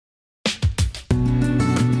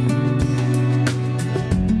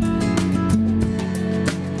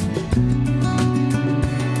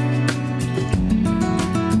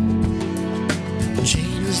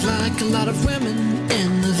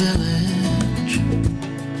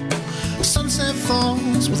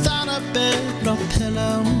hours without a bed or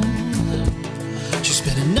pillow. She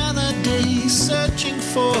spent another day searching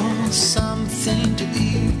for something to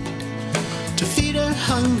eat, to feed her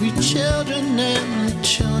hungry children and the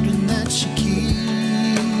children that she keeps.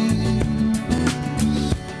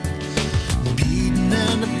 Beaten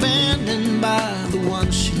and abandoned by the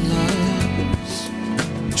one she loves,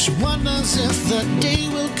 she wonders if the day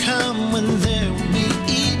will come when there will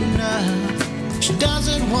be enough. She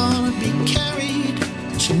doesn't want to be carried,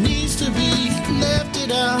 she needs to be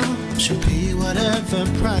lifted up. She'll pay whatever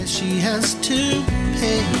price she has to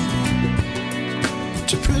pay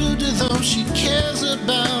to prove to those she cares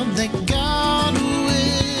about that God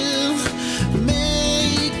will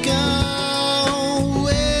make a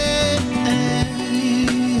way.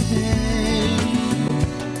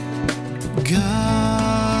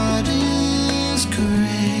 God is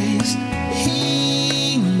grace,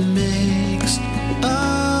 He makes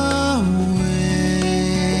a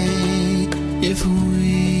way if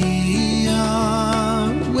we are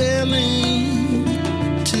willing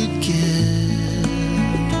to give.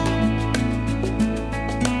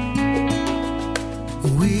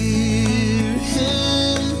 We're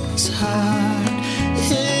His heart,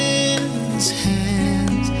 His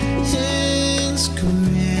hands, His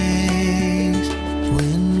grace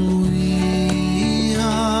when we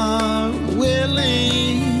are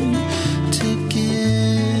willing to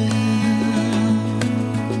give.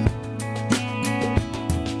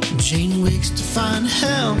 Jane wakes to find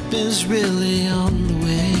help is really on the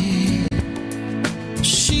way.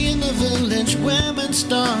 She and the village women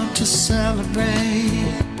start to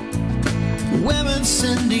celebrate. Women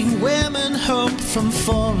sending women hope from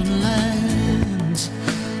foreign lands,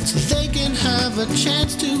 so they can have a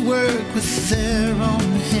chance to work with their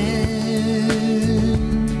own hands.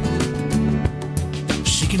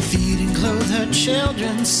 She can feed and clothe her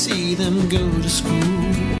children, see them go to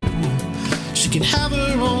school. She can have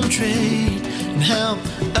her own trade and help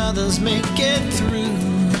others make it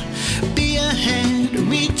through. Be a hand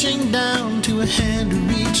reaching down to a hand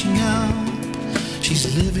reaching up. She's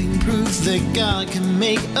living proof that God can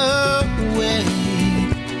make a way.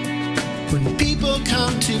 When people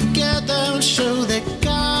come together and show that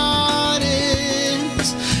God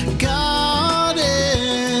is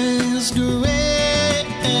grace.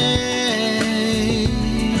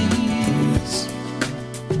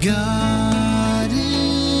 God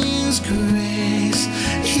is grace,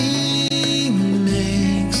 He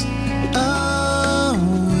makes a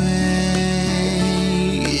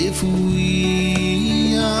way if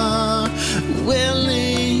we are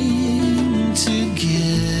willing to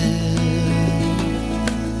give.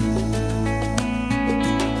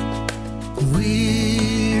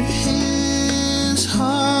 We're His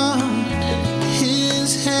heart,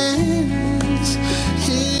 His hands,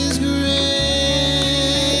 His grace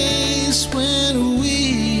when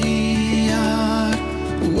we are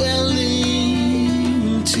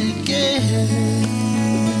willing to give.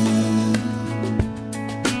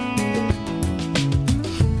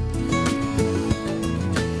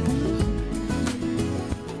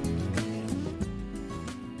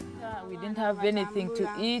 We didn't have anything to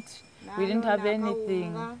eat. We didn't have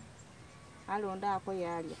anything.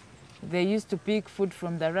 They used to pick food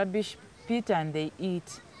from the rubbish pit and they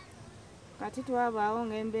eat.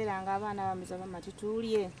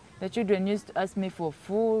 The children used to ask me for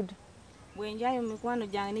food. When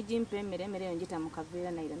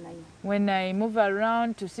I move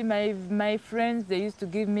around to see my friends, they used to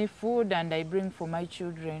give me food and I bring for my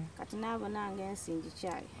children.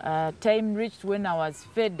 Time reached when I was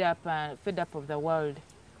fed up of the world.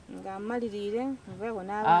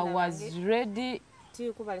 I was ready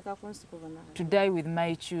to die with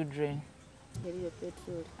my children.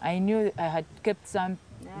 I knew I had kept some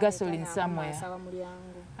gasoline somewhere.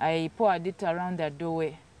 I poured it around the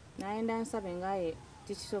doorway.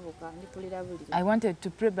 I wanted to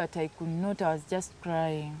pray, but I could not. I was just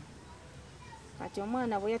crying.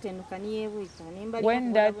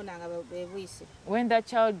 When that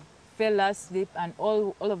child fell asleep and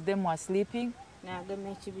all of them were sleeping,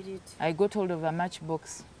 I got hold of a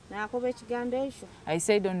matchbox. I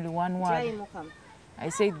said only one word. I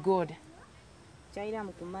said, God.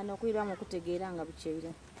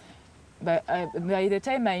 But by the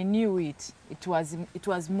time I knew it, it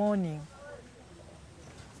was morning.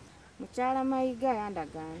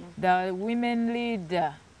 The women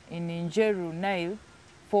leader in Njeru, Nile,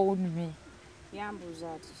 phoned me.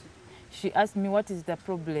 She asked me, what is the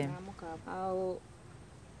problem?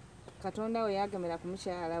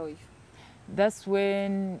 That's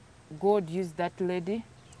when God used that lady.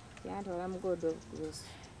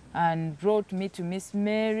 and brought me to Miss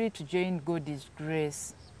Mary to join God's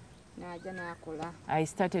Grace. I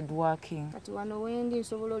started working.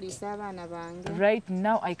 Right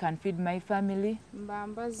now I can feed my family.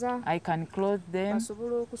 I can clothe them.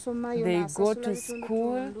 They go to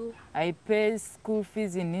school. I pay school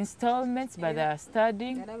fees in installments, but they are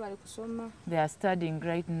studying. They are studying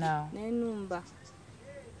right now.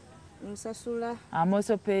 I'm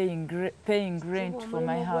also paying rent for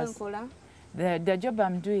my house. The job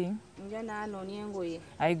I'm doing,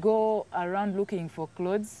 I go around looking for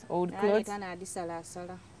clothes, old clothes.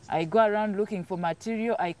 I go around looking for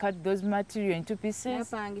material. I cut those material into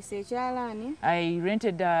pieces. I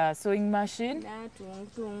rented a sewing machine.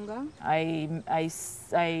 I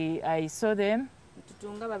sew them.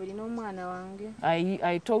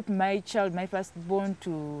 I taught my child, my firstborn,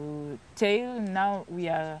 to tail. Now we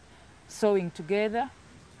are sewing together.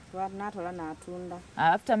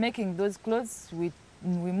 After making those clothes, we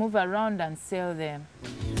move around and sell them.